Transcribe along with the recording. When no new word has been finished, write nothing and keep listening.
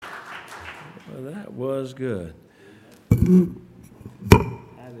Well, that was good.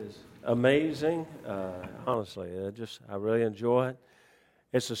 That is amazing. Honestly, I really enjoy it.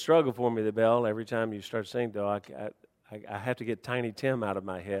 It's a struggle for me, the bell. Every time you start singing, though, I have to get Tiny Tim out of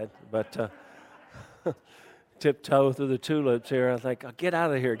my head. But tiptoe through the tulips here. I think, oh, get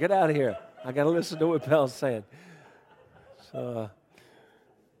out of here, get out of here. I got to listen to what Bell's saying. So,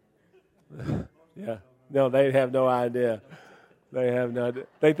 yeah, no, they have no idea. They have no.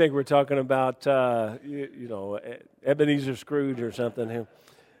 They think we're talking about Ebenezer Scrooge or something here.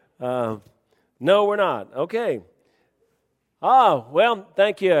 No, we're not. Okay. Well,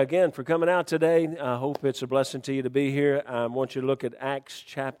 thank you again for coming out today. I hope it's a blessing to you to be here. I want you to look at Acts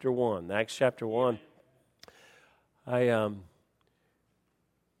chapter 1. Acts chapter 1.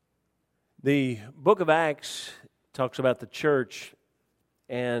 The book of Acts talks about the church,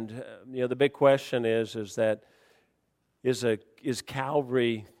 and the big question is that is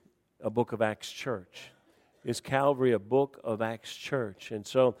Calvary a book of Acts church? Is Calvary a book of Acts church? And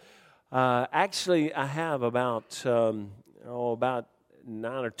so, actually, I have about 9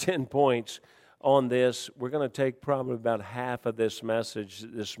 or 10 points on this. We're going to take probably about half of this message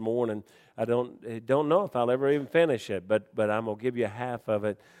this morning. I don't know if I'll ever even finish it, but I'm going to give you half of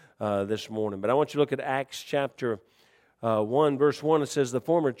it this morning. But I want you to look at Acts chapter 1, verse 1. It says, "The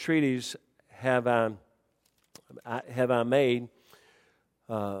former treaties have I made."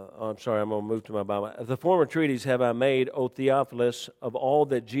 I'm sorry, I'm going to move to my Bible. "The former treaties have I made, O Theophilus, of all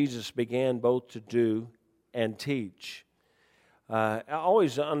that Jesus began both to do and teach." I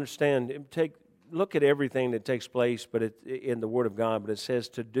always understand, look at everything that takes place in the Word of God, but it says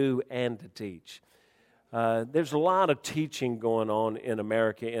to do and to teach. There's a lot of teaching going on in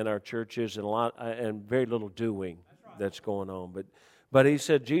America in our churches, and very little doing that's going on. But he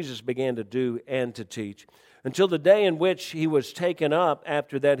said Jesus began to do and to teach, until the day in which he was taken up.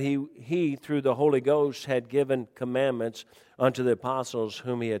 After that he through the Holy Ghost had given commandments unto the apostles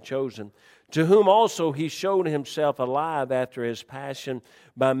whom he had chosen, to whom also he showed himself alive after his passion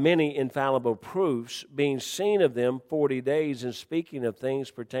by many infallible proofs, being seen of them 40 days, and speaking of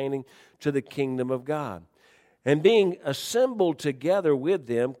things pertaining to the kingdom of God. And being assembled together with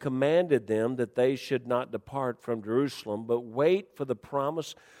them, commanded them that they should not depart from Jerusalem, but wait for the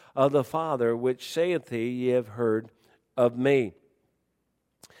promise of the Father, which saith he, ye have heard of me.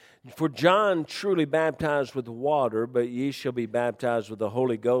 For John truly baptized with water, but ye shall be baptized with the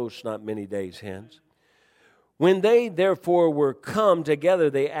Holy Ghost not many days hence. When they therefore were come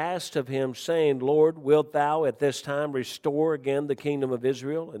together, they asked of him, saying, Lord, wilt thou at this time restore again the kingdom of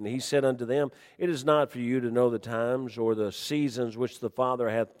Israel? And he said unto them, It is not for you to know the times or the seasons which the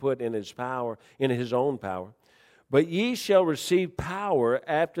Father hath put in his power, in his own power. But ye shall receive power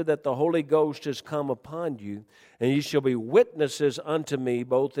after that the Holy Ghost is come upon you, and ye shall be witnesses unto me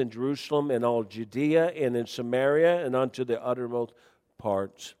both in Jerusalem and all Judea and in Samaria and unto the uttermost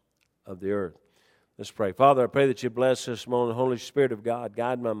parts of the earth. Let's pray. Father, I pray that you bless this morning. Holy Spirit of God,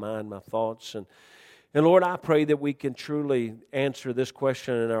 guide my mind, my thoughts. And Lord, I pray that we can truly answer this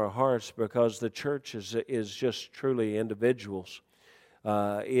question in our hearts, because the church is just truly individuals.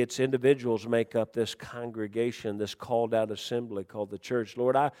 It's individuals make up this congregation, this called out assembly called the church.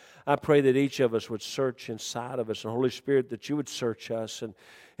 Lord, I pray that each of us would search inside of us. And Holy Spirit, that you would search us. And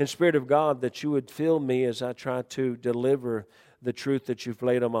Spirit of God, that you would fill me as I try to deliver the truth that you've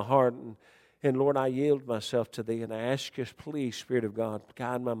laid on my heart. And Lord, I yield myself to thee, and I ask you, please, Spirit of God,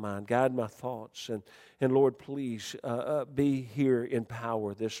 guide my mind, guide my thoughts. And Lord, please be here in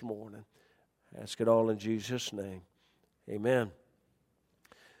power this morning. I ask it all in Jesus' name. Amen.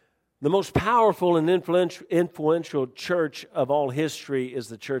 The most powerful and influential church of all history is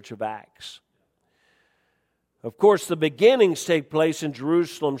the Church of Acts. Of course, the beginnings take place in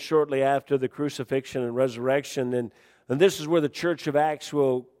Jerusalem shortly after the crucifixion and resurrection, and this is where the Church of Acts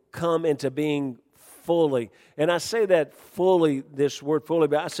will come into being fully. And I say that fully, this word fully,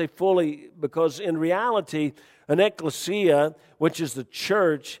 but I say fully because in reality, an ecclesia, which is the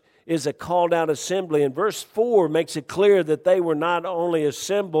church, is a called out assembly. And verse 4 makes it clear that they were not only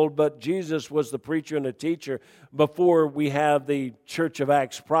assembled, but Jesus was the preacher and the teacher before we have the Church of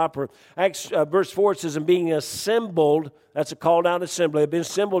Acts proper. Verse 4 says, and being assembled, that's a called out assembly, had been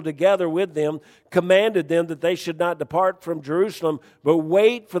assembled together with them, commanded them that they should not depart from Jerusalem, but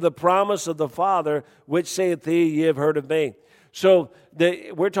wait for the promise of the Father, which saith he, ye have heard of me. So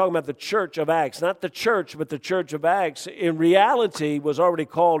we're talking about the Church of Acts, not the church, but the Church of Acts. In reality, was already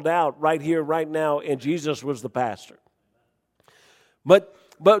called out right here, right now, and Jesus was the pastor. But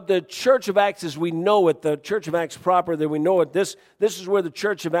But the Church of Acts as we know it, the Church of Acts proper that we know it, this is where the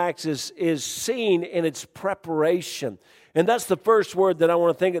Church of Acts is seen in its preparation. And that's the first word that I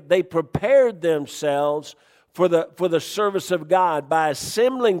want to think of. They prepared themselves for the service of God by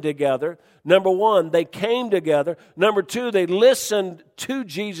assembling together. Number one, they came together. Number two, they listened to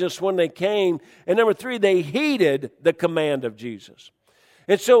Jesus when they came. And number three, they heeded the command of Jesus.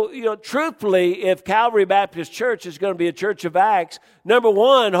 And so, truthfully, if Calvary Baptist Church is going to be a church of Acts, number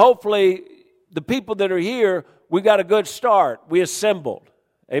one, hopefully, the people that are here, we got a good start. We assembled.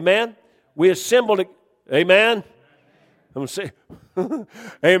 Amen? We assembled. Amen? I'm going to say,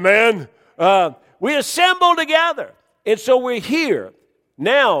 amen. We assembled together. And so we're here.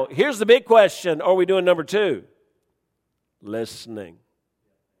 Now, here's the big question. Are we doing number two? Listening.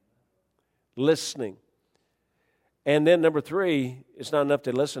 Listening. And then number three, it's not enough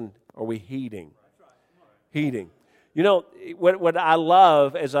to listen. Are we heeding? Heeding. What I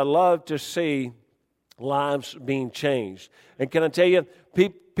love is I love to see lives being changed. And can I tell you,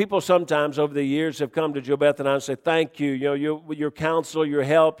 people sometimes over the years have come to Joe Beth and I and say, thank you. Your counsel, your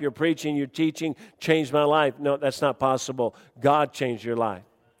help, your preaching, your teaching changed my life. No, that's not possible. God changed your life.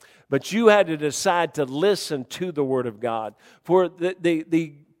 But you had to decide to listen to the Word of God. For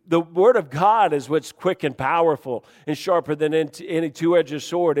the Word of God is what's quick and powerful and sharper than any two-edged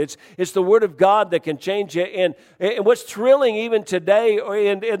sword. It's the Word of God that can change you. And what's thrilling even today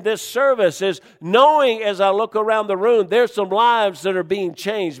in this service is knowing as I look around the room, there's some lives that are being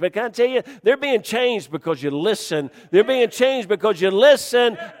changed. But can I tell you, they're being changed because you listen. They're being changed because you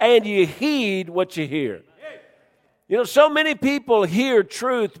listen and you heed what you hear. So many people hear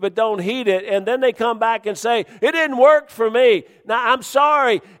truth but don't heed it, and then they come back and say, it didn't work for me. Now, I'm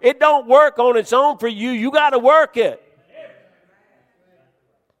sorry, it don't work on its own for you. You got to work it.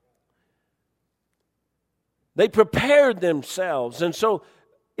 They prepared themselves. And so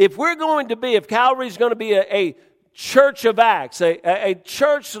if Calvary's going to be a church of Acts, a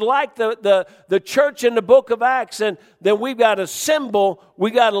church like the church in the book of Acts, and then we've got to assemble,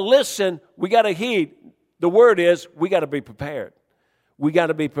 we got to listen, we got to heed. The word is, we got to be prepared. We got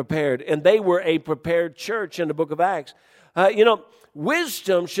to be prepared. And they were a prepared church in the book of Acts.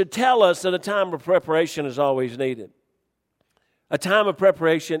 Wisdom should tell us that a time of preparation is always needed. A time of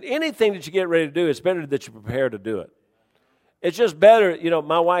preparation, anything that you get ready to do, it's better that you prepare to do it. It's just better.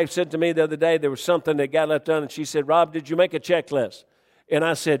 My wife said to me the other day, there was something that got left done, and she said, Rob, did you make a checklist? And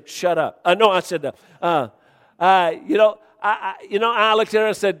I said, shut up. I looked at her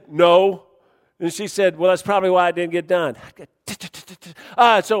and said, no. And she said, well, that's probably why it didn't get done.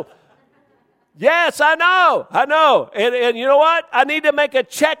 Yes, I know. And you know what? I need to make a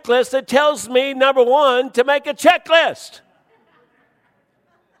checklist that tells me, number one, to make a checklist.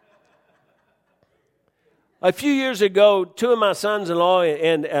 A few years ago, two of my sons-in-law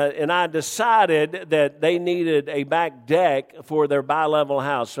and I decided that they needed a back deck for their bi-level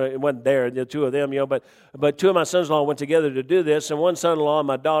house. So it wasn't there, the two of them, but two of my sons-in-law went together to do this. And one son-in-law and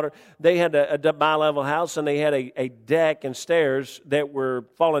my daughter, they had a bi-level house, and they had a deck and stairs that were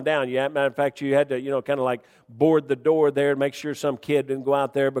falling down. Matter of fact, you had to, kind of like board the door there and make sure some kid didn't go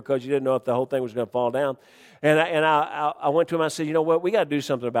out there because you didn't know if the whole thing was going to fall down. And I went to him, I said, you know what, we got to do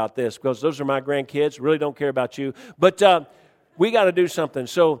something about this because those are my grandkids, really don't care about you. But we got to do something.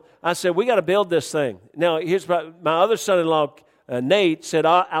 So I said, we got to build this thing. Now, here's my other son-in-law, Nate, said,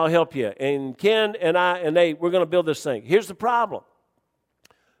 I'll help you. And Ken and I and Nate, we're going to build this thing. Here's the problem.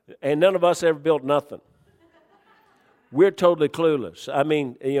 And none of us ever built nothing. We're totally clueless. I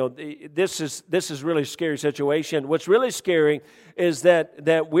mean, this is really a scary situation. What's really scary is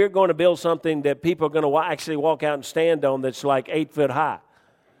that we're going to build something that people are going to actually walk out and stand on that's like 8 foot high.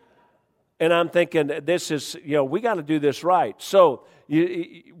 And I'm thinking, this is, we got to do this right. So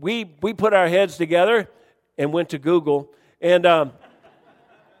we put our heads together and went to Google, and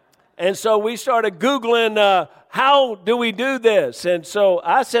so we started Googling. How do we do this? And so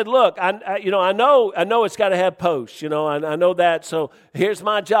I said, look, I know it's got to have posts, I know that. So here's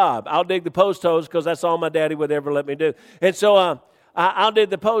my job. I'll dig the post holes because that's all my daddy would ever let me do. And so I'll dig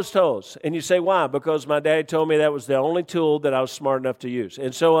the post holes. And you say, why? Because my daddy told me that was the only tool that I was smart enough to use.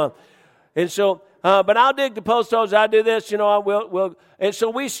 But I'll dig the post holes. I do this, I will. And so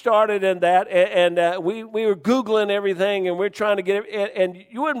we started in that, and we were Googling everything, and we're trying to get it. And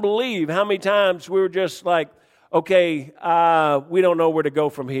you wouldn't believe how many times we were just like, okay, we don't know where to go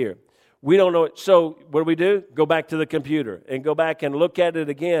from here. We don't know. So what do? Go back to the computer and go back and look at it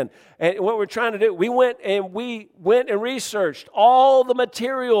again. And what we're trying to do, we went and researched all the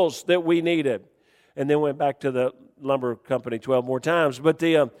materials that we needed, and then went back to the lumber company 12 more times. But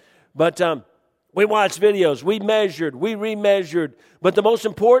We watched videos. We measured. We remeasured. But the most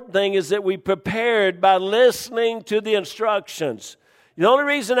important thing is that we prepared by listening to the instructions. The only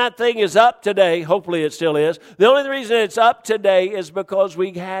reason that thing is up today, hopefully it still is, the only reason it's up today is because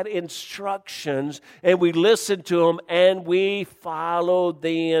we had instructions and we listened to them and we followed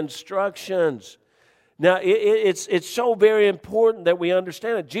the instructions. Now, it's so very important that we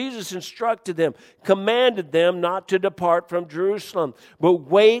understand it. Jesus instructed them, commanded them not to depart from Jerusalem, but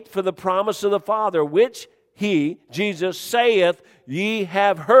wait for the promise of the Father, which He, Jesus, saith, ye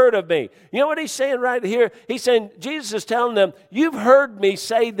have heard of me. You know what He's saying right here? He's saying, Jesus is telling them, you've heard me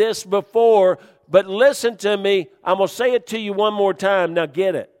say this before, but listen to me. I'm going to say it to you one more time. Now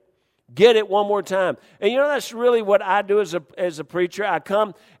get it. Get it one more time. And you know, that's really what I do as a preacher. I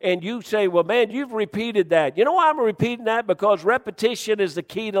come and you say, well, man, you've repeated that. You know why I'm repeating that? Because repetition is the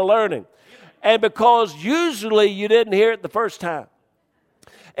key to learning. And because usually you didn't hear it the first time.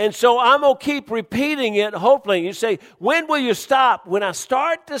 And so I'm going to keep repeating it, hopefully. You say, when will you stop? When I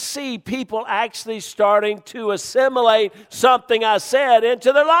start to see people actually starting to assimilate something I said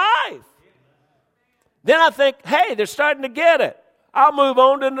into their life. Then I think, hey, they're starting to get it. I'll move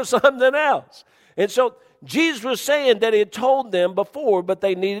on into something else. And so Jesus was saying that He had told them before, but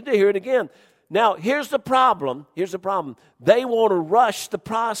they needed to hear it again. Now, here's the problem. Here's the problem. They want to rush the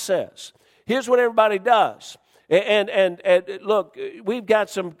process. Here's what everybody does. And look, we've got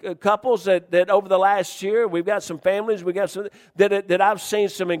some couples that over the last year, we've got some families, we've got some that I've seen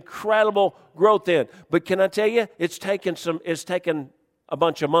some incredible growth in. But can I tell you, it's taken a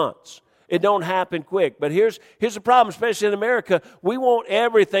bunch of months. It don't happen quick. But here's the problem, especially in America. We want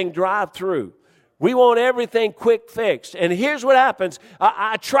everything drive-through. We want everything quick fixed. And here's what happens.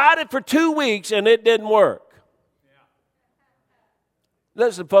 I tried it for 2 weeks and it didn't work. Yeah.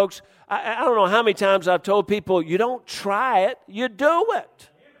 Listen, folks, I don't know how many times I've told people, you don't try it, you do it.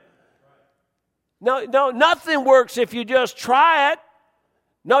 No, nothing works if you just try it.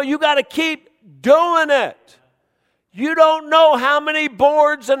 No, you got to keep doing it. You don't know how many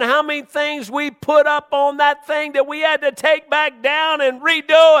boards and how many things we put up on that thing that we had to take back down and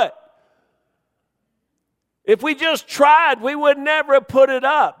redo it. If we just tried, we would never have put it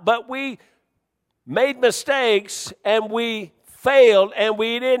up. But we made mistakes and we failed and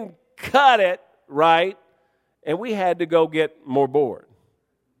we didn't cut it right. And we had to go get more board.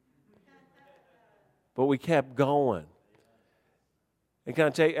 But we kept going. And can I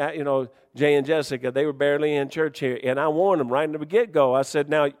tell you, Jay and Jessica, they were barely in church here. And I warned them right in the get-go. I said,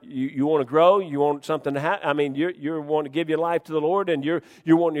 now, you want to grow? You want something to happen? I mean, you want to give your life to the Lord, and you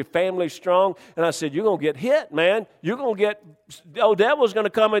want your family strong. And I said, you're going to get hit, man. You're going to get, devil's going to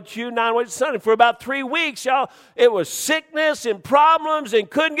come at you 9 ways to Sunday. For about 3 weeks, y'all, it was sickness and problems and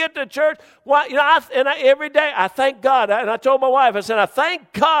couldn't get to church. Well, every day, I thank God. And I told my wife, I said, I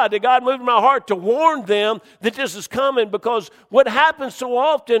thank God that God moved in my heart to warn them that this is coming, because what happens so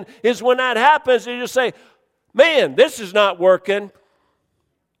often is when that happens, you just say, man, this is not working.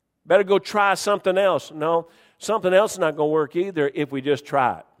 Better go try something else. No, something else is not going to work either if we just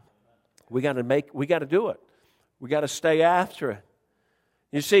try it. We got to do it. We got to stay after it.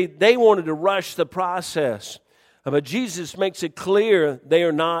 You see, they wanted to rush the process. But Jesus makes it clear they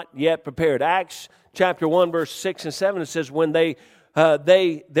are not yet prepared. Acts chapter 1, verse 6 and 7, it says, when they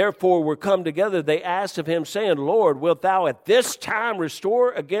therefore were come together, they asked of him, saying, Lord, wilt thou at this time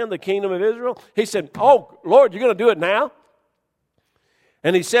restore again the kingdom of Israel? He said, oh, Lord, you're going to do it now?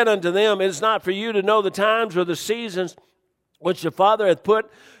 And he said unto them, it is not for you to know the times or the seasons which the Father hath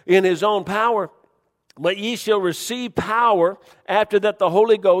put in his own power, but ye shall receive power after that the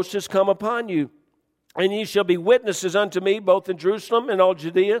Holy Ghost is come upon you. And ye shall be witnesses unto me, both in Jerusalem and all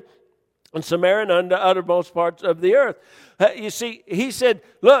Judea and Samaria and unto uttermost parts of the earth. You see, he said,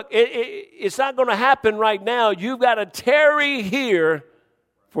 look, it's not going to happen right now. You've got to tarry here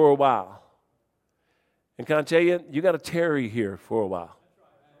for a while. And can I tell you, you got to tarry here for a while.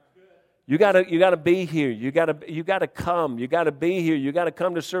 You got to be here. You got to come. You got to be here. You got to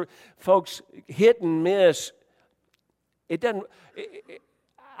come to serve. Folks, hit and miss. It doesn't.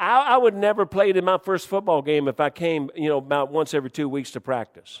 I would never played in my first football game if I came, about once every 2 weeks to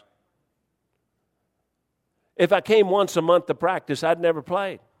practice. If I came once a month to practice, I'd never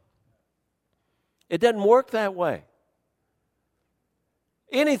played. It doesn't work that way.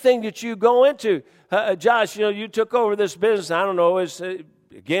 Anything that you go into, Josh, you took over this business. I don't know,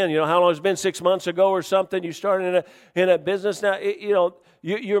 again, how long it's been, 6 months ago or something. You started in a business now.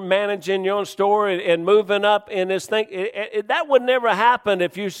 You're managing your own store and moving up in this thing. That would never happen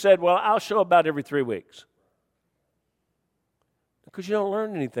if you said, well, I'll show about every 3 weeks. Because you don't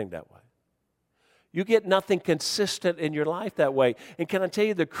learn anything that way. You get nothing consistent in your life that way. And can I tell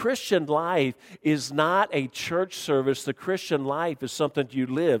you, the Christian life is not a church service. The Christian life is something you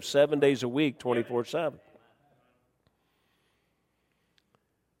live 7 days a week, 24/7.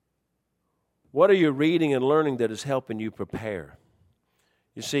 What are you reading and learning that is helping you prepare?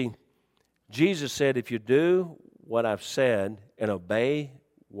 You see, Jesus said, if you do what I've said and obey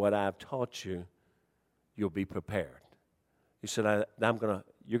what I've taught you, you'll be prepared. He said,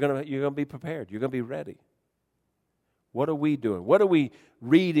 you're gonna be prepared. You're gonna be ready. What are we doing? What are we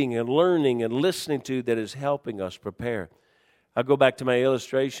reading and learning and listening to that is helping us prepare? I'll go back to my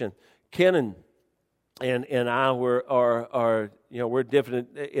illustration. Ken and I we're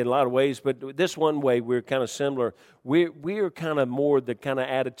different in a lot of ways, but this one way we're kind of similar. We are kind of more the kind of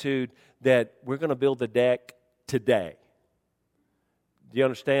attitude that we're going to build the deck today. Do you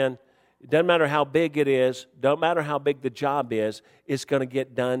understand? It doesn't matter how big it is, don't matter how big the job is, it's going to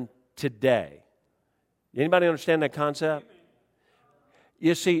get done today. Anybody understand that concept?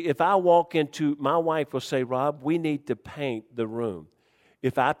 You see, if I walk into, my wife will say, Rob, we need to paint the room.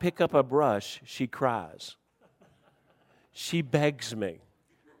 If I pick up a brush, she cries. She begs me,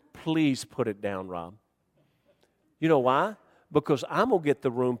 please put it down, Rob. You know why? Because I'm going to get the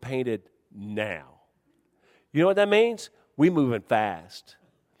room painted now. You know what that means? We moving fast.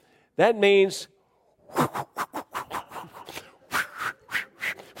 That means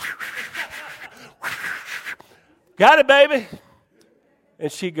got it, baby.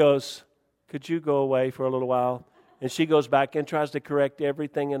 And she goes, could you go away for a little while? And she goes back and tries to correct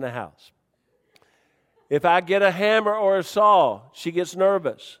everything in the house. If I get a hammer or a saw, she gets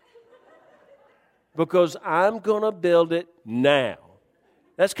nervous. Because I'm going to build it now.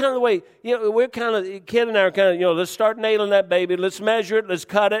 That's kind of the way, we're kind of, Ken and I are kind of, let's start nailing that baby. Let's measure it. Let's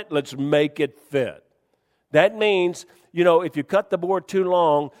cut it. Let's make it fit. That means, if you cut the board too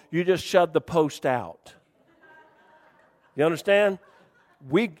long, you just shove the post out. You understand?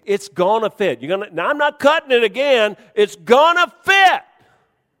 It's going to fit. Now, I'm not cutting it again. It's going to fit.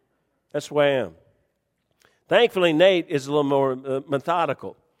 That's the way I am. Thankfully, Nate is a little more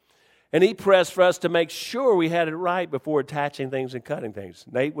methodical. And he pressed for us to make sure we had it right before attaching things and cutting things.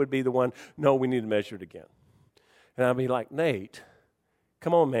 Nate would be the one, no, we need to measure it again. And I'd be like, Nate,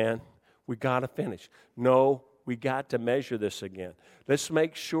 come on, man. We got to finish. No, we got to measure this again. Let's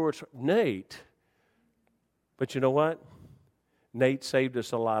make sure it's Nate. But you know what? Nate saved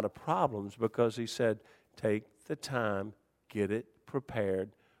us a lot of problems because he said, take the time, get it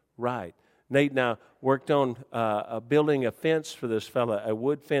prepared right. Nate now worked on building a fence for this fella, a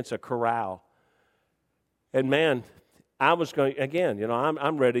wood fence, a corral. And man, I was going, again,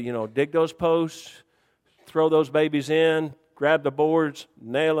 I'm ready, dig those posts, throw those babies in, grab the boards,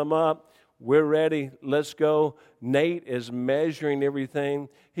 nail them up. We're ready. Let's go. Nate is measuring everything.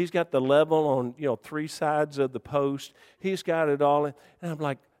 He's got the level on, 3 sides of the post. He's got it all. And I'm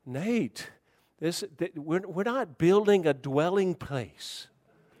like, Nate, we're not building a dwelling place.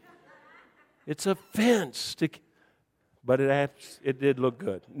 It's a fence. But it did look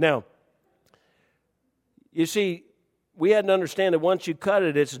good. Now, you see, we had to understand that once you cut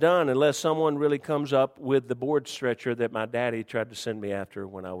it, it's done unless someone really comes up with the board stretcher that my daddy tried to send me after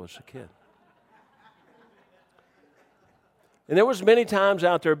when I was a kid. And there was many times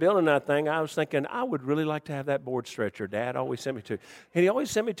out there building that thing, I was thinking, I would really like to have that board stretcher Dad always sent me to. And he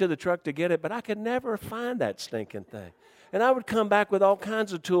always sent me to the truck to get it, but I could never find that stinking thing. And I would come back with all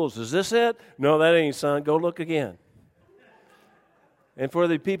kinds of tools. Is this it? No, that ain't, son. Go look again. And for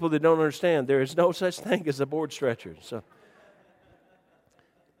the people that don't understand, there is no such thing as a board stretcher. So,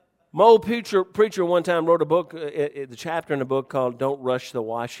 my old preacher one time wrote a book, the chapter in the book called Don't Rush the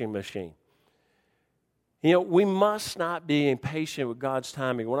Washing Machine. We must not be impatient with God's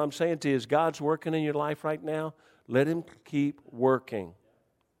timing. What I'm saying to you is God's working in your life right now. Let Him keep working.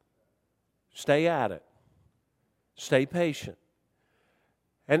 Stay at it. Stay patient.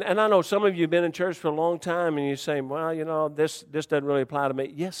 And I know some of you have been in church for a long time and you're saying, well, this doesn't really apply to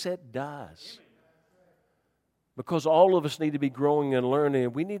me. Yes, it does. Because all of us need to be growing and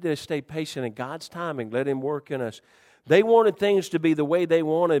learning. We need to stay patient in God's timing. Let Him work in us. They wanted things to be the way they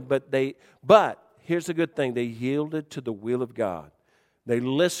wanted, but here's the good thing. They yielded to the will of God. They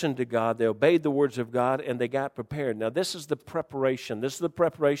listened to God. They obeyed the words of God, and they got prepared. Now, this is the preparation. This is the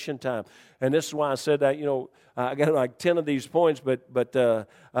preparation time. And this is why I said that, I got like 10 of these points, but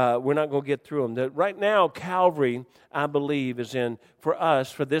we're not going to get through them. Right now, Calvary, I believe, is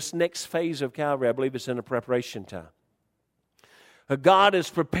for this next phase of Calvary, I believe it's in a preparation time. God is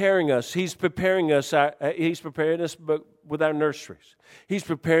preparing us. He's preparing us with our nurseries. He's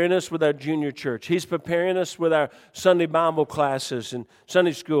preparing us with our junior church. He's preparing us with our Sunday Bible classes and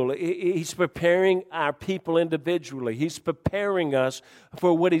Sunday school. He's preparing our people individually. He's preparing us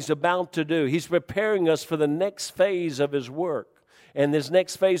for what He's about to do. He's preparing us for the next phase of His work. And this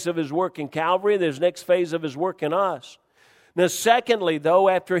next phase of His work in Calvary, there's next phase of His work in us. Now, secondly, though,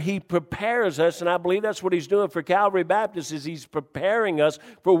 after He prepares us, and I believe that's what He's doing for Calvary Baptist, is He's preparing us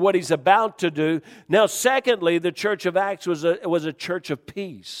for what He's about to do. Now, secondly, the church of Acts was a church of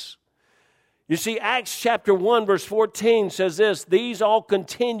peace. You see, Acts chapter 1, verse 14 says this, "These all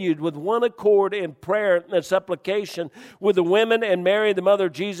continued with one accord in prayer and supplication with the women and Mary, the mother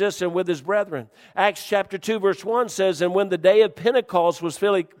of Jesus, and with His brethren." Acts chapter 2, verse 1 says, "And when the day of Pentecost was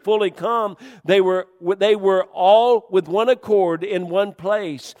fully come, they were all with one accord in one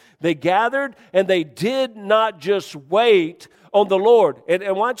place. They gathered, and they did not just wait on the Lord."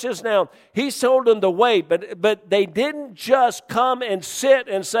 And watch this now. He told them to wait, but they didn't just come and sit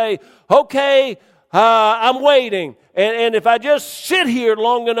and say, "Okay, I'm waiting. And if I just sit here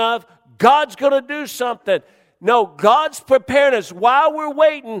long enough, God's going to do something." No, God's preparing us. While we're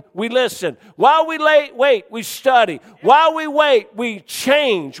waiting, we listen. While we wait, we study. While we wait, we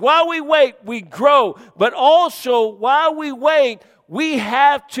change. While we wait, we grow. But also, while we wait, we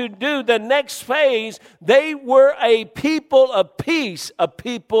have to do the next phase. They were a people of peace, a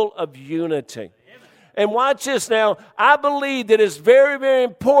people of unity. And watch this now. I believe that it's very, very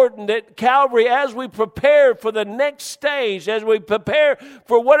important that Calvary, as we prepare for the next stage, as we prepare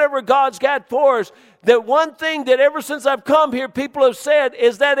for whatever God's got for us, that one thing that ever since I've come here, people have said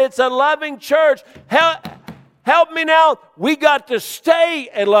is that it's a loving church. Help me now. We got to stay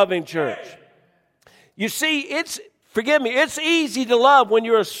a loving church. You see, forgive me, it's easy to love when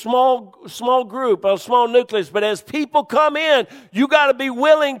you're a small group, a small nucleus. But as people come in, you got to be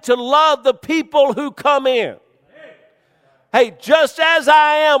willing to love the people who come in. Hey, just as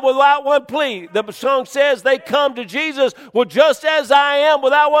I am without one plea. The song says they come to Jesus. Well, just as I am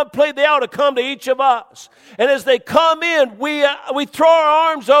without one plea, they ought to come to each of us. And as they come in, we throw our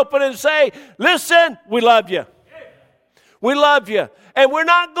arms open and say, "Listen, we love you. We love you. And we're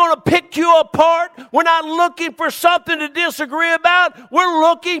not going to pick you apart. We're not looking for something to disagree about. We're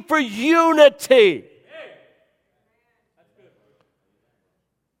looking for unity."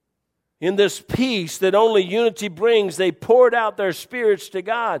 In this peace that only unity brings, they poured out their spirits to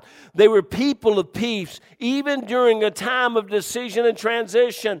God. They were people of peace, even during a time of decision and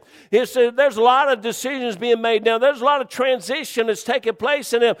transition. There's a lot of decisions being made now. There's a lot of transition that's taking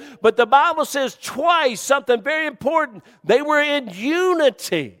place in them. But the Bible says twice something very important. They were in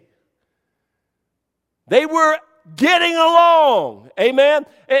unity. They were getting along. Amen?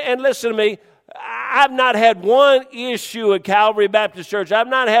 And listen to me. I've not had one issue at Calvary Baptist Church. I've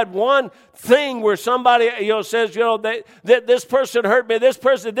not had one thing where somebody, says, that this person hurt me, this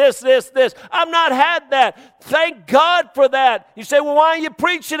person, this. I've not had that. Thank God for that. You say, "Well, why are you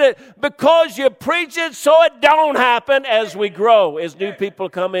preaching it?" Because you preach it so it don't happen as we grow, as new people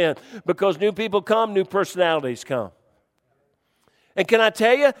come in. Because new people come, new personalities come. And can I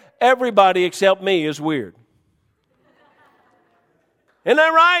tell you, everybody except me is weird. Isn't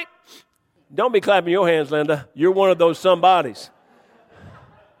that right? Don't be clapping your hands, Linda. You're one of those somebodies.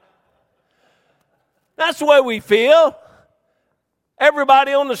 That's the way we feel.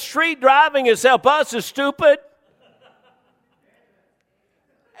 Everybody on the street driving except us is stupid.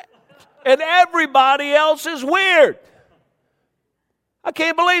 And everybody else is weird. I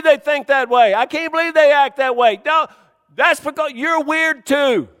can't believe they think that way. I can't believe they act that way. No, that's because you're weird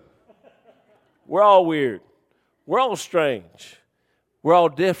too. We're all weird. We're all strange. We're all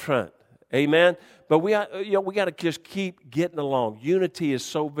different. Amen. But we got to just keep getting along. Unity is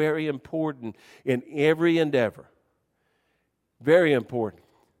so very important in every endeavor. Very important.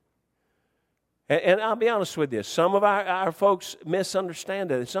 And I'll be honest with you, some of our folks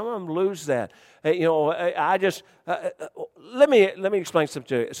misunderstand it. Some of them lose that. Let me explain something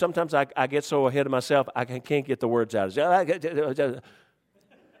to you. Sometimes I get so ahead of myself, I can't get the words out.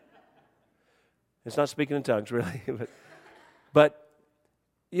 It's not speaking in tongues, really. But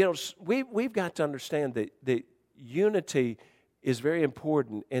we've got to understand that unity is very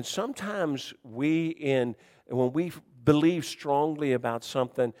important. And sometimes when we believe strongly about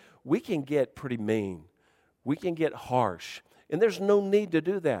something, we can get pretty mean. We can get harsh. And there's no need to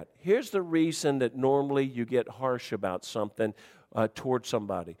do that. Here's the reason that normally you get harsh about something towards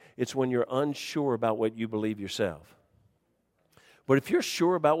somebody. It's when you're unsure about what you believe yourself. But if you're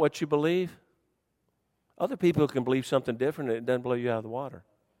sure about what you believe, other people can believe something different and it doesn't blow you out of the water.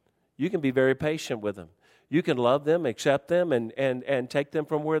 You can be very patient with them. You can love them, accept them, and take them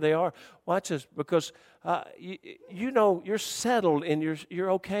from where they are. Watch this, because you know you're settled and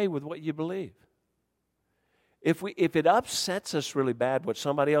you're okay with what you believe. If it upsets us really bad what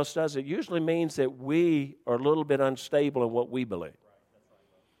somebody else does, it usually means that we are a little bit unstable in what we believe.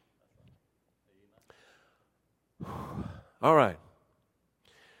 All right.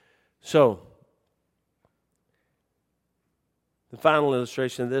 So, the final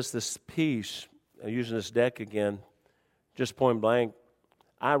illustration of this piece, using this deck again, just point blank,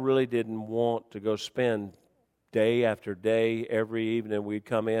 I really didn't want to go spend day after day, every evening we'd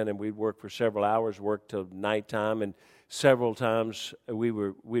come in and we'd work for several hours, work till nighttime, and several times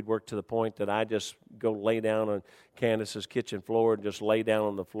we'd work to the point that I just go lay down on Candace's kitchen floor and just lay down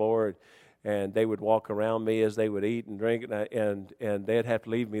on the floor, and they would walk around me as they would eat and drink, and they'd have to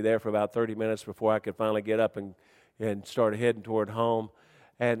leave me there for about 30 minutes before I could finally get up and start heading toward home,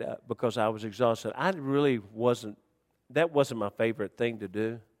 and because I was exhausted. That wasn't my favorite thing to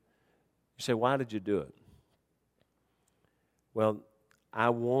do. You say, why did you do it? Well, I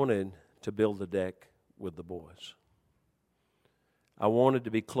wanted to build the deck with the boys. I wanted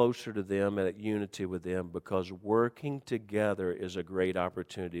to be closer to them and at unity with them, because working together is a great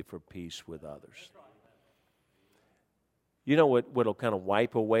opportunity for peace with others. You know what'll kind of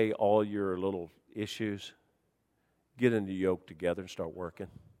wipe away all your little issues? Get in the yoke together and start working.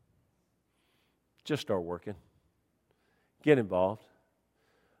 Just start working. Get involved.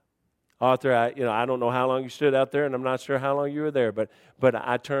 Arthur, I don't know how long you stood out there, and I'm not sure how long you were there, but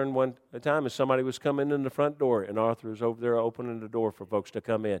I turned one time and somebody was coming in the front door, and Arthur was over there opening the door for folks to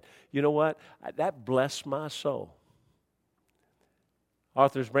come in. You know what? That blessed my soul.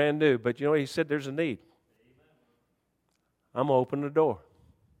 Arthur's brand new, but you know what? He said there's a need. I'm going to open the door.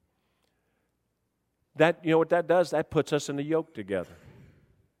 You know what that does? That puts us in the yoke together.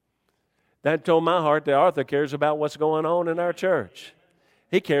 That told my heart that Arthur cares about what's going on in our church.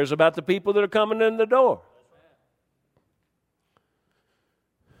 He cares about the people that are coming in the door.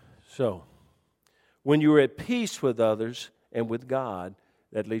 So, when you are at peace with others and with God,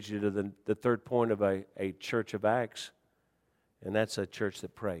 that leads you to the third point of a church of Acts, and that's a church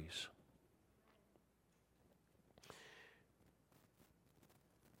that prays.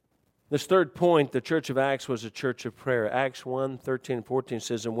 This third point, the church of Acts was a church of prayer. Acts 1:13 and 14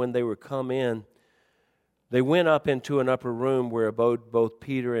 says, and when they were come in, they went up into an upper room where abode both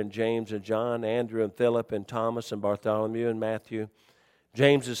Peter and James and John, Andrew and Philip and Thomas and Bartholomew and Matthew,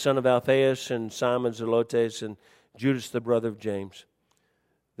 James the son of Alphaeus and Simon Zelotes and Judas the brother of James.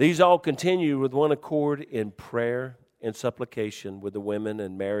 These all continued with one accord in prayer and supplication with the women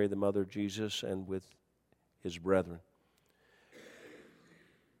and Mary the mother of Jesus and with his brethren.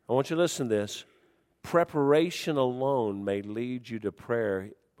 I want you to listen to this. Preparation alone may lead you to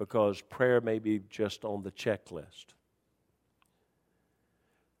prayer, because prayer may be just on the checklist.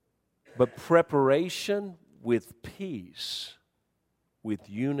 But preparation with peace, with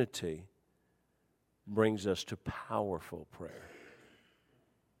unity, brings us to powerful prayer.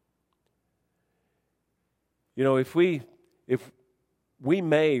 You know, if we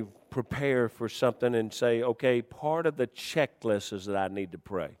may prepare for something and say, okay, part of the checklist is that I need to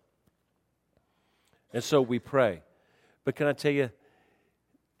pray. And so we pray. But can I tell you,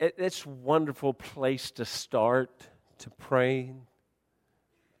 it's a wonderful place to start to pray,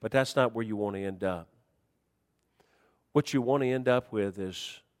 but that's not where you want to end up. What you want to end up with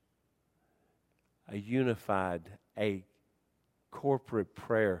is a unified, a corporate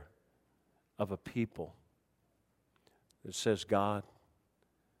prayer of a people that says, God,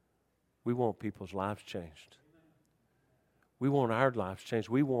 we want people's lives changed. We want our lives changed.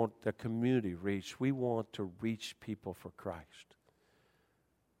 We want the community reached. We want to reach people for Christ.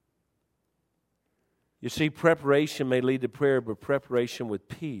 You see, preparation may lead to prayer, but preparation with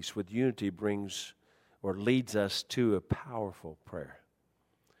peace, with unity, brings or leads us to a powerful prayer.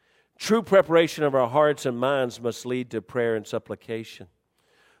 True preparation of our hearts and minds must lead to prayer and supplication.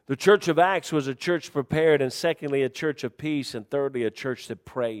 The church of Acts was a church prepared, and secondly, a church of peace, and thirdly, a church that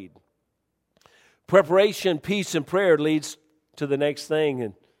prayed. Preparation, peace, and prayer leads to the next thing.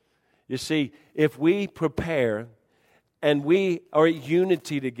 And you see, if we prepare and we are in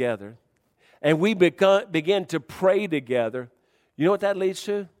unity together, and we begin to pray together, you know what that leads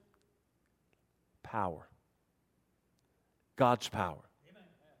to? Power. God's power.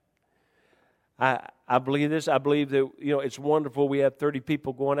 I believe this. I believe that, it's wonderful. We have 30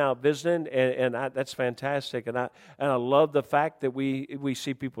 people going out visiting, and that's fantastic. And I love the fact that we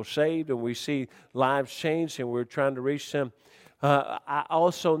see people saved and we see lives changed and we're trying to reach them. I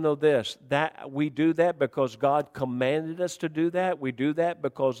also know this, that we do that because God commanded us to do that. We do that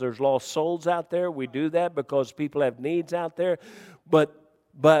because there's lost souls out there. We do that because people have needs out there. But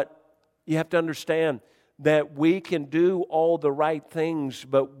you have to understand that we can do all the right things,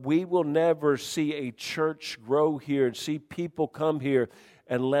 but we will never see a church grow here and see people come here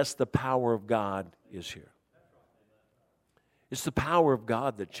unless the power of God is here. It's the power of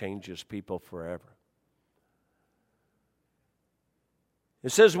God that changes people forever.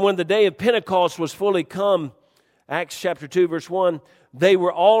 It says, when the day of Pentecost was fully come, Acts chapter 2, verse 1, they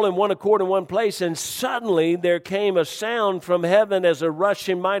were all in one accord in one place, and suddenly there came a sound from heaven as a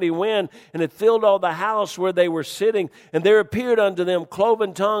rushing mighty wind, and it filled all the house where they were sitting. And there appeared unto them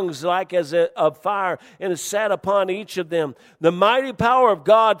cloven tongues like as of fire, and it sat upon each of them. The mighty power of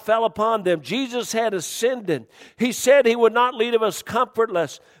God fell upon them. Jesus had ascended. He said He would not leave us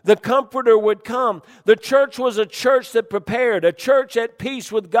comfortless. The Comforter would come. The church was a church that prepared, a church at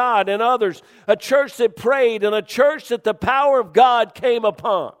peace with God and others, a church that prayed, and a church that the power of God came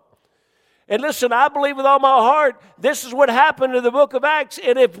upon. And listen, I believe with all my heart, this is what happened in the book of Acts.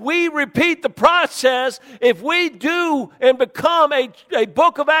 And if we repeat the process, if we do and become a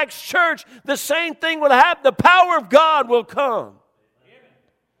book of Acts church, the same thing will happen. The power of God will come.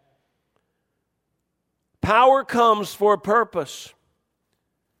 Power comes for a purpose.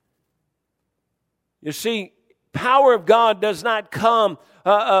 You see, power of God does not come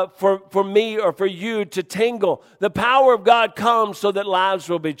for me or for you to tingle. The power of God comes so that lives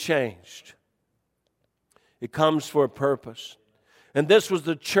will be changed. It comes for a purpose. And this was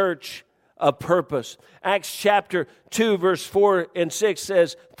the church of purpose. Acts chapter 2 verse 4 and 6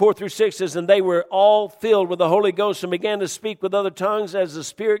 says, 4 through 6 says, and they were all filled with the Holy Ghost and began to speak with other tongues as the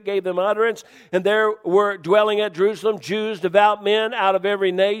Spirit gave them utterance. And there were dwelling at Jerusalem Jews, devout men out of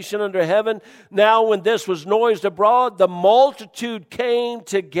every nation under heaven. Now when this was noised abroad, the multitude came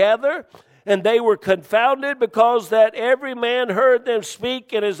together, and they were confounded because that every man heard them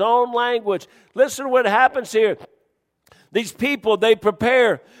speak in his own language. Listen to what happens here. These people, they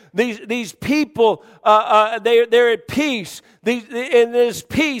prepare. These people, they're at peace. In this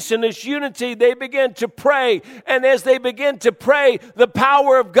peace and this unity, they begin to pray. And as they begin to pray, the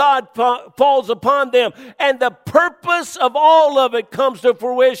power of God falls upon them. And the purpose of all of it comes to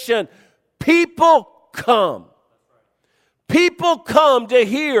fruition. People come. People come to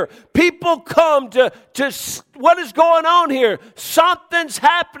hear. People come to what is going on here? Something's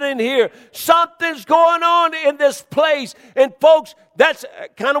happening here. Something's going on in this place. And folks, that's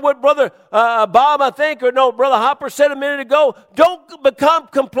kind of what Brother Bob, I think, or no, Brother Hopper said a minute ago. Don't become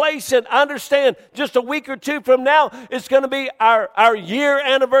complacent. I understand just a week or two from now, it's going to be our year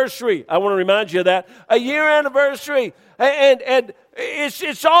anniversary. I want to remind you of that. A year anniversary. And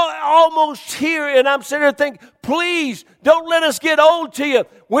it's all almost here, and I'm sitting there thinking, please don't let us get old to you.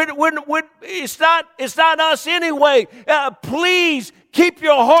 It's not us anyway. Please keep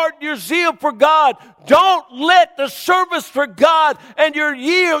your heart and your zeal for God. Don't let the service for God and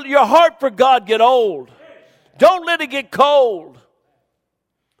your heart for God get old. Don't let it get cold.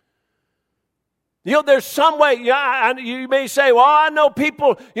 You know, there's some way, you may say, well, I know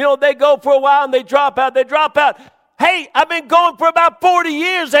people, they go for a while and they drop out. Hey, I've been going for about 40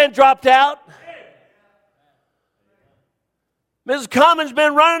 years and dropped out. Mrs. Cummins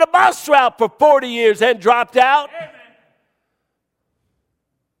been running a bus route for 40 years and dropped out.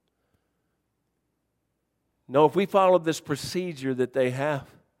 No, if we follow this procedure that they have,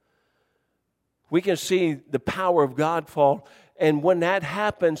 we can see the power of God fall. And when that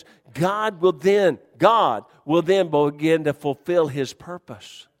happens, God will then begin to fulfill His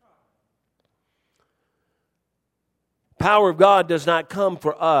purpose. Power of God does not come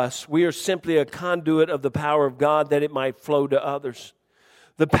for us. We are simply a conduit of the power of God that it might flow to others.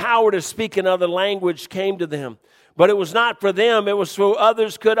 The power to speak in other language came to them. But it was not for them. It was so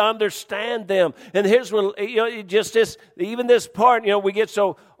others could understand them. And here's what, even this part, we get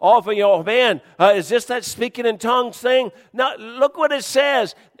so often, man, is this that speaking in tongues thing? No, look what it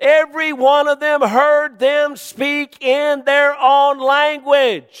says. Every one of them heard them speak in their own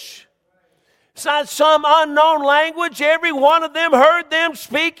language. It's not some unknown language. Every one of them heard them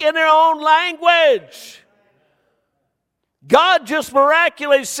speak in their own language. God just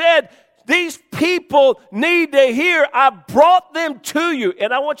miraculously said, these people need to hear. I brought them to you.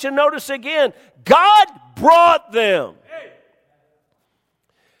 And I want you to notice again, God brought them.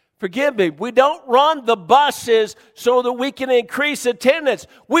 Forgive me, we don't run the buses so that we can increase attendance.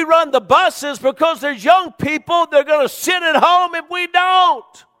 We run the buses because there's young people that are going to sit at home if we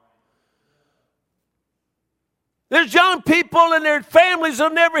don't. There's young people and their families will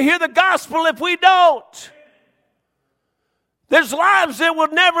never hear the gospel if we don't. There's lives that will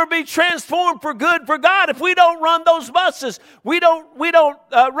never be transformed for good for God if we don't run those buses. We don't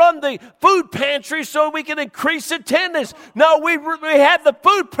run the food pantry so we can increase attendance. No, we have the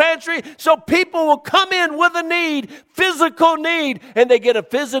food pantry so people will come in with a need, physical need, and they get a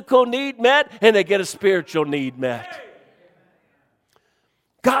physical need met and they get a spiritual need met.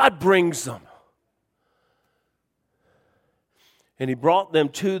 God brings them. And He brought them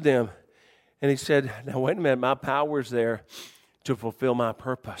to them. And He said, now wait a minute, my power's there to fulfill my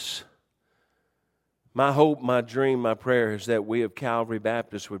purpose. My hope, my dream, my prayer is that we of Calvary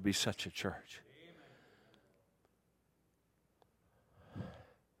Baptist would be such a church.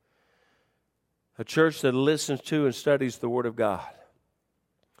 A church that listens to and studies the Word of God.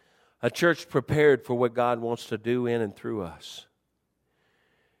 A church prepared for what God wants to do in and through us.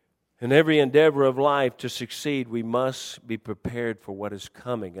 In every endeavor of life to succeed, we must be prepared for what is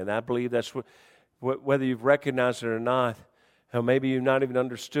coming. And I believe that's whether you've recognized it or not, or maybe you've not even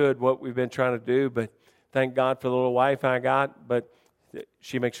understood what we've been trying to do, but thank God for the little wife I got, but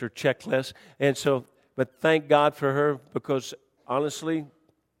she makes her checklist. And so, but thank God for her, because honestly,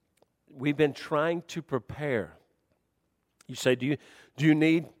 we've been trying to prepare. You say, do you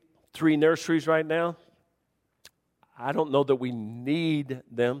need 3 nurseries right now? I don't know that we need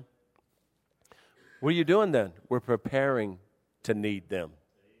them. What are you doing then? We're preparing to need them.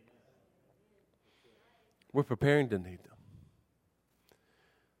 We're preparing to need them.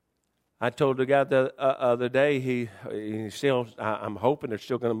 I told the guy the other day, I'm hoping they're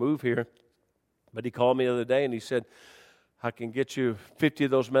still going to move here, but he called me the other day and he said, I can get you 50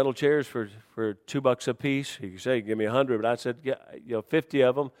 of those metal chairs for $2 a piece. He said, give me 100, but I said, yeah, 50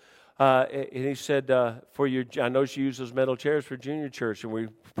 of them. And he said, I know you use those metal chairs for junior church, and we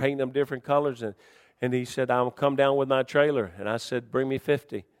paint them different colors. And he said, I'll come down with my trailer. And I said, bring me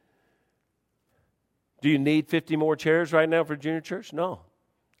 50. Do you need 50 more chairs right now for junior church? No.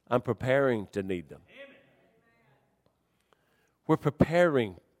 I'm preparing to need them. We're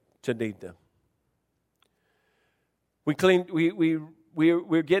preparing to need them. We're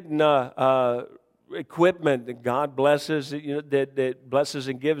getting equipment that God blesses, that blesses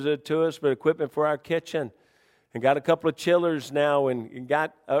and gives it to us, but equipment for our kitchen. And got a couple of chillers now and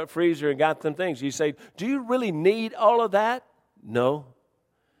got a freezer and got some things. You say, do you really need all of that? No.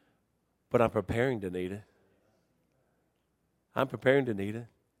 But I'm preparing to need it. I'm preparing to need it.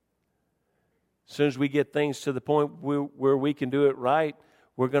 As soon as we get things to the point where we can do it right,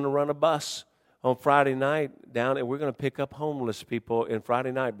 we're going to run a bus on Friday night down, and we're going to pick up homeless people on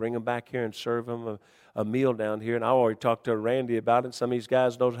Friday night, bring them back here and serve them a meal down here. And I already talked to Randy about it. Some of these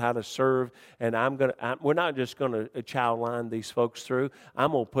guys know how to serve, and we're not just going to child line these folks through.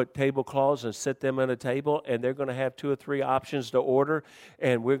 I'm going to put tablecloths and sit them at a table, and they're going to have 2 or 3 options to order,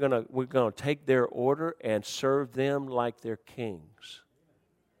 and we're going to take their order and serve them like they're kings.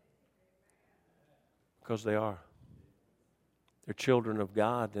 Because they are. They're children of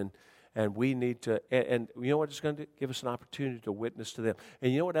God, and we need to, and you know what it's going to do? Give us an opportunity to witness to them.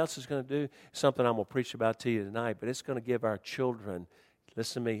 And you know what else it's going to do? Something I'm going to preach about to you tonight, but it's going to give our children,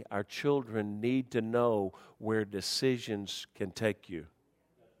 listen to me, our children need to know where decisions can take you.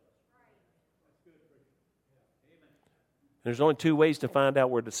 There's only 2 ways to find out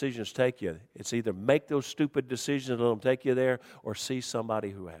where decisions take you. It's either make those stupid decisions and let them take you there, or see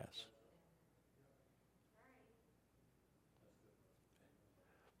somebody who has.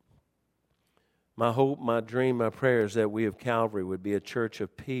 My hope, my dream, my prayer is that we of Calvary would be a church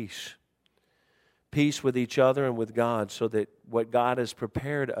of peace. Peace with each other and with God, so that what God has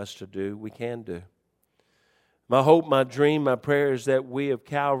prepared us to do, we can do. My hope, my dream, my prayer is that we of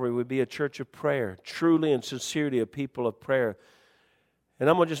Calvary would be a church of prayer, truly and sincerely a people of prayer. And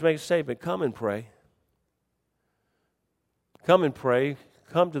I'm going to just make a statement. Come and pray. Come and pray.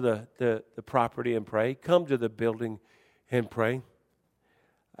 Come to the property and pray. Come to the building and pray.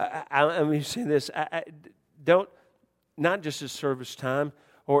 I mean, see this. Don't, not just at service time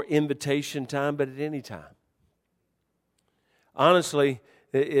or invitation time, but at any time. Honestly,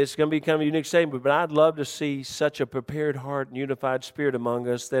 it's going to be kind of a unique statement, but I'd love to see such a prepared heart and unified spirit among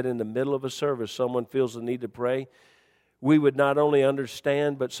us that in the middle of a service, someone feels the need to pray. We would not only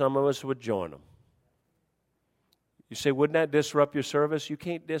understand, but some of us would join them. You say, wouldn't that disrupt your service? You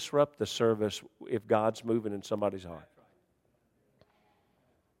can't disrupt the service if God's moving in somebody's heart.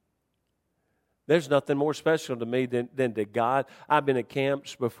 There's nothing more special to me than to God. I've been at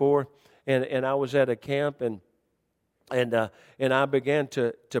camps before, and I was at a camp, and I began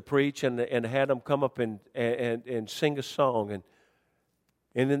to preach and had them come up and sing a song.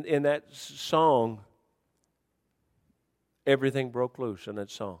 And in that song, everything broke loose in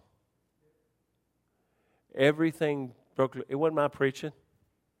that song. Everything It wasn't my preaching.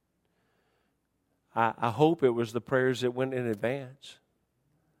 I hope it was the prayers that went in advance.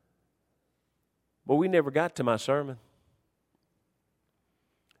 But we never got to my sermon.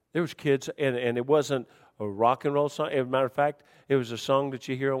 There was kids, and it wasn't a rock and roll song. As a matter of fact, it was a song that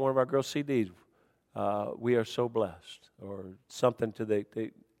you hear on one of our girls' CDs. We are so blessed, or something to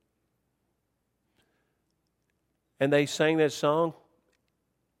the and they sang that song,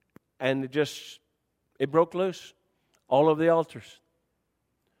 and it broke loose all over the altars.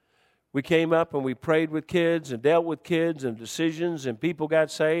 We came up and we prayed with kids and dealt with kids and decisions, and people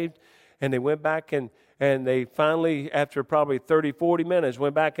got saved, and they went back and they finally, after probably 30, 40 minutes,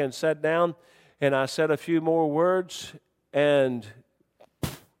 went back and sat down, and I said a few more words, and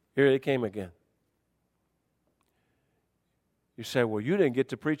here they came again. You say, well, you didn't get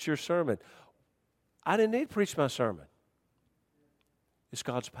to preach your sermon. I didn't need to preach my sermon. It's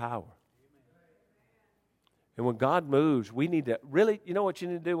God's power. And when God moves, we need to really, you know what you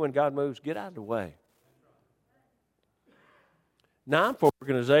need to do when God moves? Get out of the way. Now, I'm for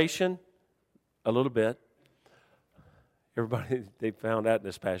organization a little bit. Everybody, they found out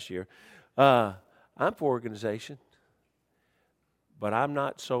this past year. I'm for organization, but I'm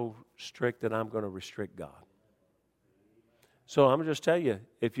not so strict that I'm going to restrict God. So I'm going to just tell you,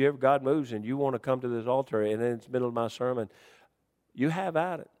 if you ever God moves and you want to come to this altar and in the middle of my sermon, you have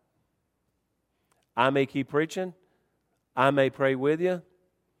at it. I may keep preaching. I may pray with you.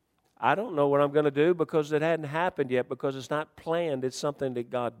 I don't know what I'm going to do because it hadn't happened yet, because it's not planned. It's something that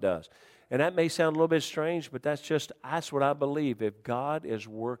God does. And that may sound a little bit strange, but that's what I believe. If God is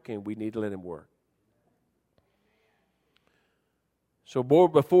working, we need to let Him work. So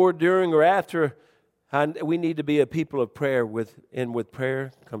before, during, or after, we need to be a people of prayer, and with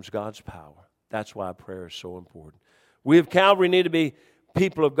prayer comes God's power. That's why prayer is so important. We of Calvary need to be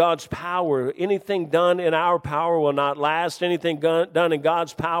people of God's power. Anything done in our power will not last. Anything done in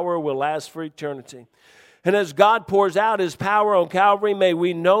God's power will last for eternity. And as God pours out His power on Calvary, may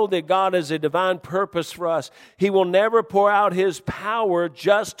we know that God has a divine purpose for us. He will never pour out His power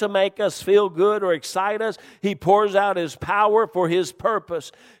just to make us feel good or excite us. He pours out His power for His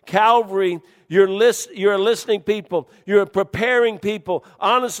purpose. Calvary, you're a listening people. You're a preparing people.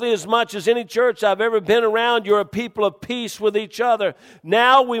 Honestly, as much as any church I've ever been around, you're a people of peace with each other.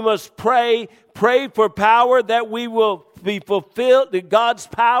 Now we must pray for power, that we will be fulfilled, that God's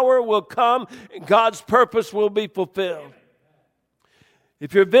power will come and God's purpose will be fulfilled.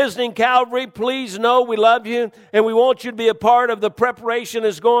 If you're visiting Calvary, please know we love you and we want you to be a part of the preparation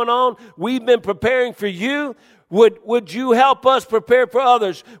that's going on. We've been preparing for you. Would you help us prepare for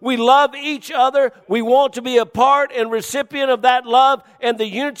others? We love each other. We want to be a part and recipient of that love and the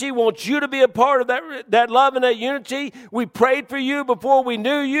unity. We want you to be a part of that love and that unity. We prayed for you before we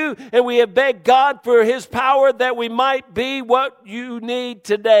knew you, and we have begged God for His power that we might be what you need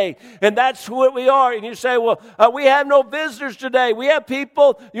today. And that's what we are. And you say, well, we have no visitors today. We have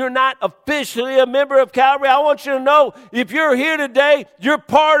people. You're not officially a member of Calvary. I want you to know, if you're here today, you're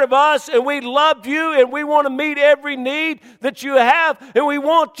part of us, and we love you, and we want to meet every need that you have, and we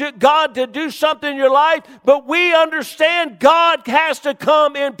want God to do something in your life, but we understand God has to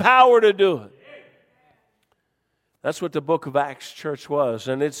come in power to do it. That's what the book of Acts church was,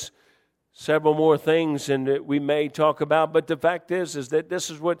 and it's several more things and that we may talk about, but the fact is that this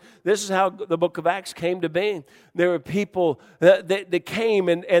is how the book of Acts came to be. There were people that came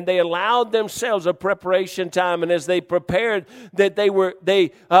and they allowed themselves a preparation time, and as they prepared, that they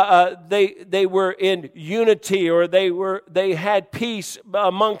were in unity, or they had peace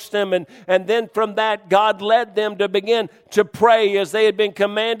amongst them, and then from that God led them to begin to pray as they had been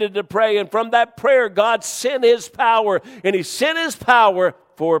commanded to pray, and from that prayer God sent His power, and He sent His power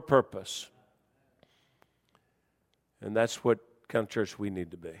for a purpose. And that's what kind of church we need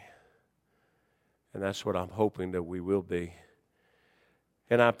to be. And that's what I'm hoping that we will be.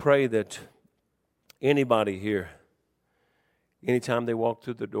 And I pray that anybody here, anytime they walk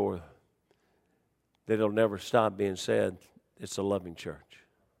through the door, that it'll never stop being said, it's a loving church.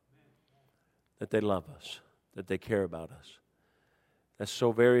 That they love us, that they care about us. That's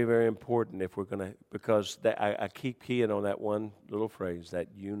so very, very important if we're going to, because I keep keying on that one little phrase, that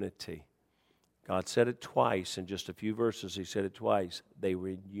unity. God said it twice in just a few verses. He said it twice. They were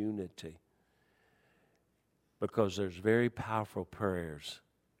in unity. Because there's very powerful prayers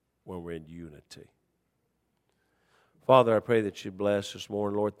when we're in unity. Father, I pray that you bless us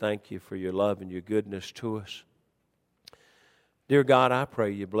more. Lord, thank you for your love and your goodness to us. Dear God, I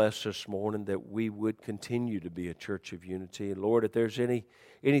pray you bless this morning that we would continue to be a church of unity. And Lord, if there's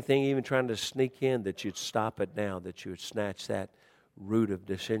anything even trying to sneak in, that you'd stop it now, that you would snatch that root of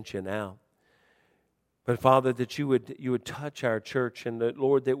dissension out. But Father, that you would touch our church, and that,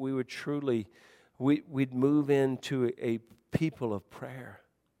 Lord, that we would truly, we'd move into a people of prayer.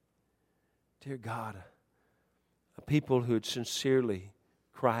 Dear God, a people who would sincerely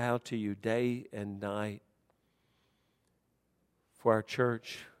cry out to you day and night for our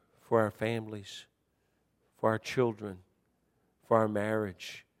church, for our families, for our children, for our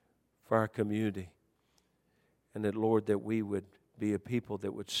marriage, for our community. And that, Lord, that we would be a people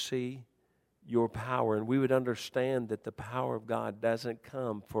that would see your power, and we would understand that the power of God doesn't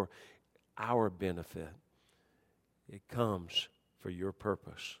come for our benefit. It comes for your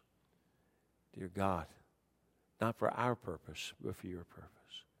purpose. Dear God, not for our purpose, but for your purpose.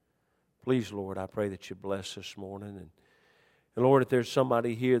 Please, Lord, I pray that you bless this morning. And Lord, if there's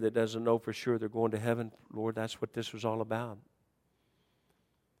somebody here that doesn't know for sure they're going to heaven, Lord, that's what this was all about.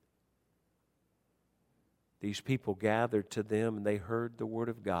 These people gathered to them and they heard the word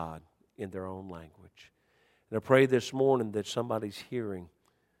of God in their own language. And I pray this morning that somebody's hearing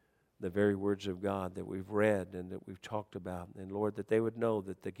the very words of God that we've read and that we've talked about. And Lord, that they would know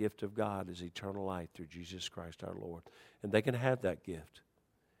that the gift of God is eternal life through Jesus Christ our Lord. And they can have that gift.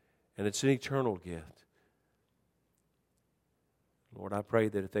 And it's an eternal gift. Lord, I pray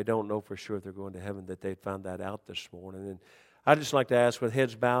that if they don't know for sure they're going to heaven, that they'd find that out this morning. And I'd just like to ask, with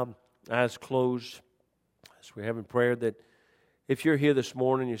heads bowed, eyes closed, as we're having prayer, that if you're here this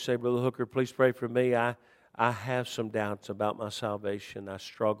morning, you say, Brother Hooker, please pray for me. I have some doubts about my salvation. I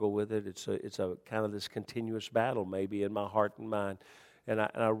struggle with it. It's a kind of this continuous battle maybe in my heart and mind. And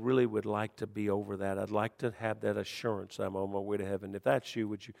I really would like to be over that. I'd like to have that assurance that I'm on my way to heaven. If that's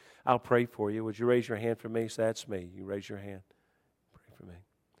you, I'll pray for you. Would you raise your hand for me? So that's me. You raise your hand. Pray for me.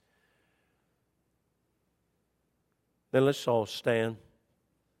 Then let's all stand.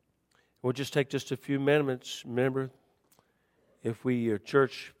 We'll just take just a few minutes. Remember, if we are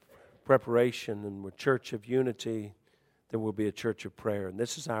church preparation and we're church of unity, then we'll be a church of prayer. And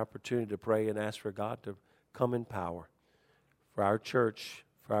this is our opportunity to pray and ask for God to come in power for our church,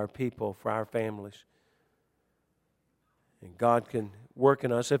 for our people, for our families. And God can work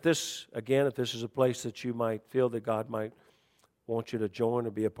in us. If this is a place that you might feel that God might want you to join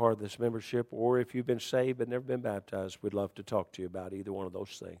or be a part of this membership, or if you've been saved but never been baptized, we'd love to talk to you about either one of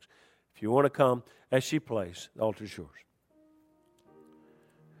those things. If you want to come, as she plays, the altar's yours.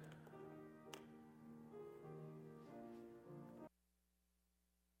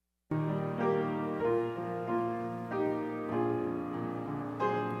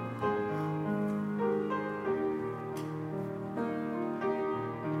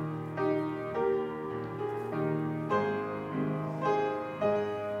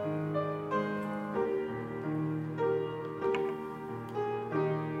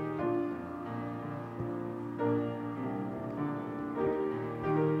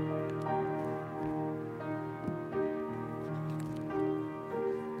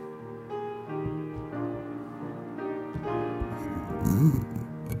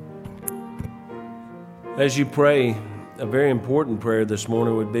 As you pray, a very important prayer this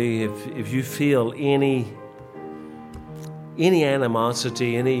morning would be if you feel any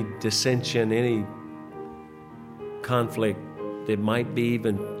animosity, any dissension, any conflict that might be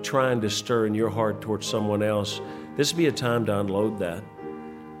even trying to stir in your heart towards someone else, this would be a time to unload that,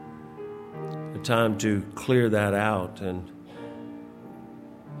 a time to clear that out, and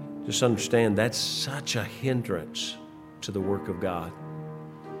just understand that's such a hindrance to the work of God.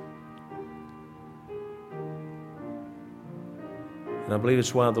 And I believe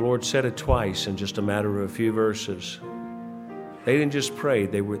it's why the Lord said it twice in just a matter of a few verses. They didn't just pray,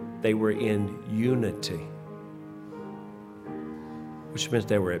 they were in unity, which means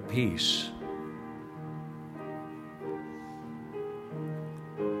they were at peace.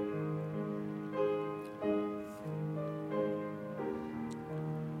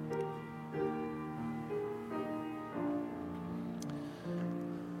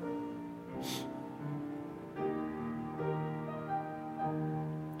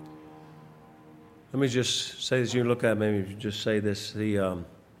 Let me just say this. You look at me, maybe just say this.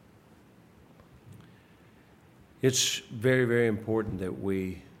 It's very, very important that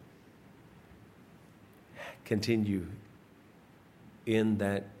we continue in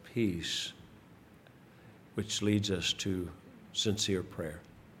that peace, which leads us to sincere prayer.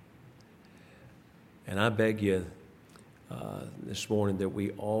 And I beg you this morning that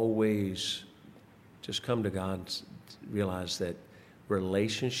we always just come to God and realize that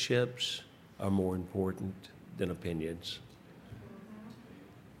relationships are more important than opinions.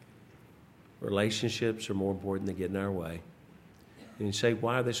 Relationships are more important than getting our way. And you say,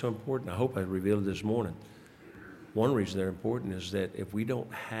 why are they so important? I hope I revealed it this morning. One reason they're important is that if we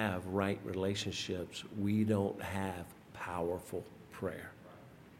don't have right relationships, we don't have powerful prayer.